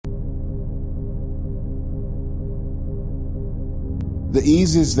The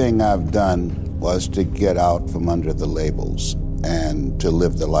easiest thing I've done was to get out from under the labels and to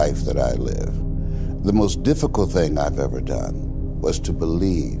live the life that I live. The most difficult thing I've ever done was to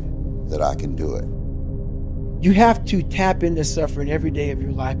believe that I can do it. You have to tap into suffering every day of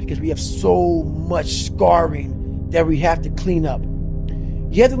your life because we have so much scarring that we have to clean up.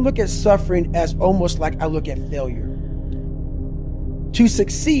 You have to look at suffering as almost like I look at failure. To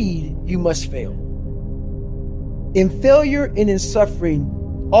succeed, you must fail. In failure and in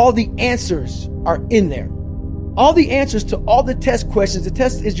suffering, all the answers are in there. All the answers to all the test questions. The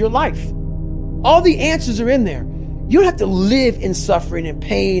test is your life. All the answers are in there. You don't have to live in suffering and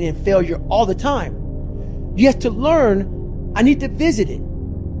pain and failure all the time. You have to learn, I need to visit it.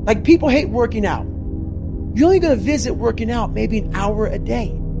 Like people hate working out. You're only going to visit working out maybe an hour a day.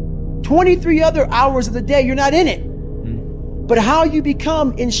 23 other hours of the day, you're not in it. But how you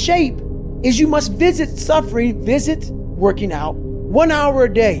become in shape is you must visit suffering, visit working out 1 hour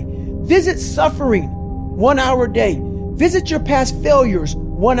a day. Visit suffering 1 hour a day. Visit your past failures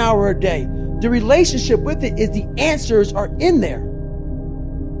 1 hour a day. The relationship with it is the answers are in there.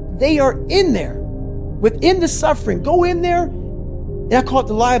 They are in there. Within the suffering, go in there, and I call it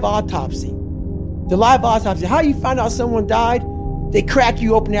the live autopsy. The live autopsy. How you find out someone died? They crack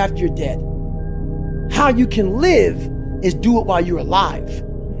you open after you're dead. How you can live is do it while you're alive.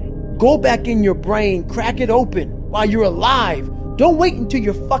 Go back in your brain, crack it open while you're alive. Don't wait until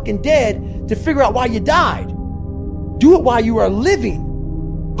you're fucking dead to figure out why you died. Do it while you are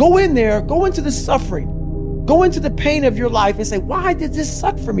living. Go in there, go into the suffering, go into the pain of your life and say, why did this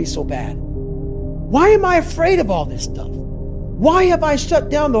suck for me so bad? Why am I afraid of all this stuff? Why have I shut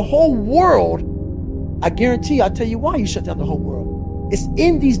down the whole world? I guarantee I'll tell you why you shut down the whole world. It's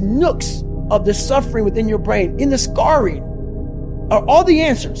in these nooks of the suffering within your brain, in the scarring, are all the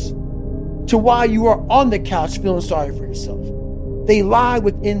answers to why you are on the couch feeling sorry for yourself. They lie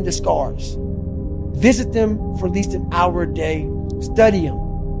within the scars. Visit them for at least an hour a day. Study them.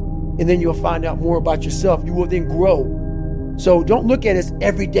 And then you'll find out more about yourself. You will then grow. So don't look at it as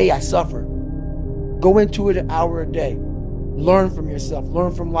every day I suffer. Go into it an hour a day. Learn from yourself.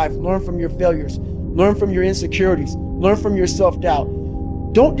 Learn from life. Learn from your failures. Learn from your insecurities. Learn from your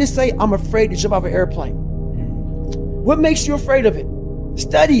self-doubt. Don't just say, I'm afraid to jump off an airplane. What makes you afraid of it?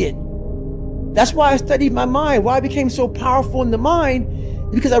 Study it. That's why I studied my mind. Why I became so powerful in the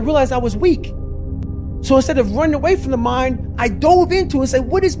mind, because I realized I was weak. So instead of running away from the mind, I dove into it and said,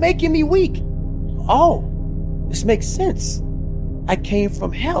 what is making me weak? Oh, this makes sense. I came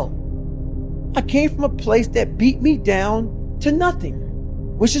from hell. I came from a place that beat me down to nothing,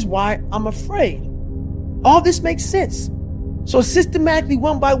 which is why I'm afraid. All this makes sense. So systematically,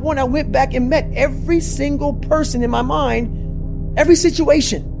 one by one, I went back and met every single person in my mind, every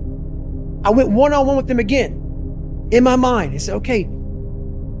situation. I went one-on-one with them again in my mind and said, okay,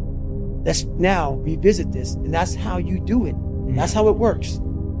 let's now revisit this. And that's how you do it. That's how it works.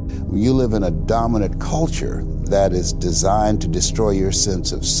 You live in a dominant culture that is designed to destroy your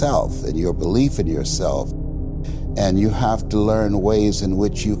sense of self and your belief in yourself. And you have to learn ways in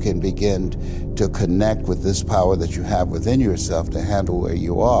which you can begin to connect with this power that you have within yourself to handle where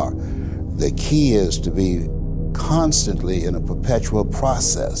you are. The key is to be constantly in a perpetual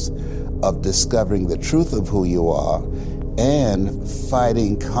process of discovering the truth of who you are and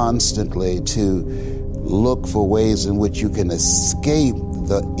fighting constantly to look for ways in which you can escape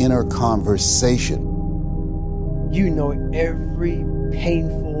the inner conversation. You know every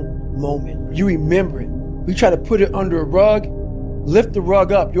painful moment. You remember it. We try to put it under a rug, lift the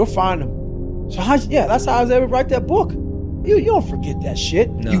rug up, you'll find them. So that's how I was able to write that book. You don't forget that shit.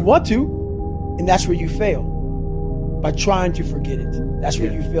 No. You want to, and that's where you fail. By trying to forget it. That's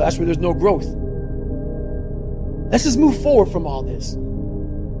where you fail. That's where there's no growth. Let's just move forward from all this.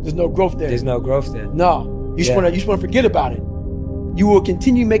 There's no growth there. There's no growth there. No. You just want to forget about it. You will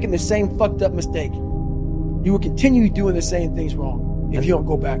continue making the same fucked up mistake. You will continue doing the same things wrong if you don't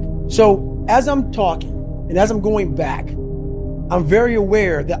go back. So as I'm talking and as I'm going back, I'm very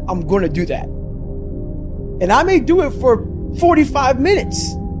aware that I'm going to do that. And I may do it for 45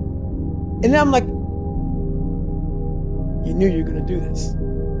 minutes. And then I'm like, you knew you were going to do this.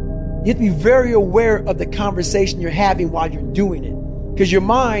 You have to be very aware of the conversation you're having while you're doing it. Because your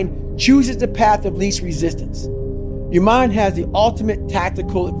mind chooses the path of least resistance. Your mind has the ultimate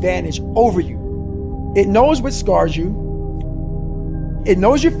tactical advantage over you. It knows what scars you. It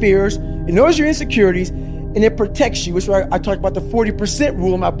knows your fears. It knows your insecurities. And it protects you. Which is why I talk about the 40%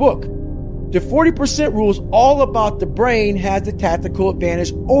 rule in my book. The 40% rule is all about the brain has the tactical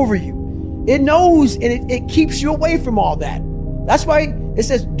advantage over you. It knows and it keeps you away from all that. That's why it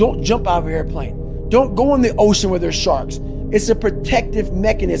says don't jump out of an airplane. Don't go in the ocean where there's sharks. It's a protective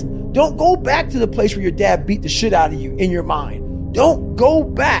mechanism. Don't go back to the place where your dad beat the shit out of you in your mind. Don't go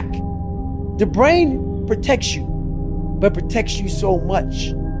back. The brain protects you, but protects you so much,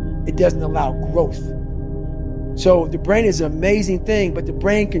 it doesn't allow growth. So the brain is an amazing thing, but the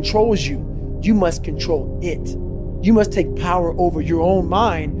brain controls you. You must control it. You must take power over your own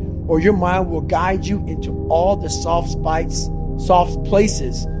mind, or your mind will guide you into all the soft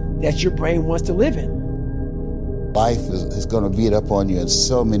places that your brain wants to live in. Life is going to beat up on you in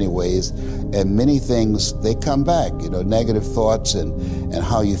so many ways, and many things, they come back. Negative thoughts and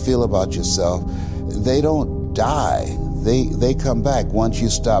how you feel about yourself, they don't die. They come back once you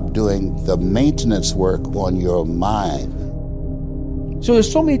stop doing the maintenance work on your mind. So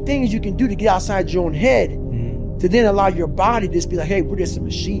there's so many things you can do to get outside your own head to then allow your body to just be like, hey, we're just a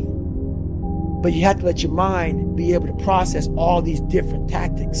machine. But you have to let your mind be able to process all these different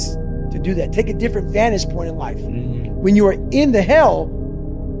tactics to do that. Take a different vantage point in life. When you are in the hell,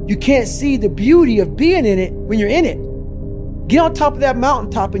 you can't see the beauty of being in it when you're in it. Get on top of that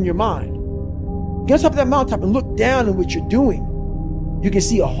mountaintop in your mind. Get on top of that mountaintop and look down at what you're doing. You can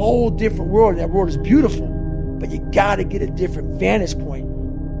see a whole different world, and that world is beautiful. But you gotta get a different vantage point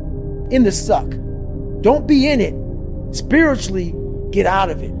in the suck. Don't be in it. Spiritually, get out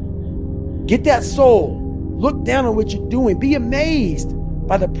of it. Get that soul. Look down on what you're doing. Be amazed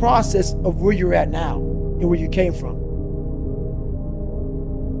by the process of where you're at now and where you came from.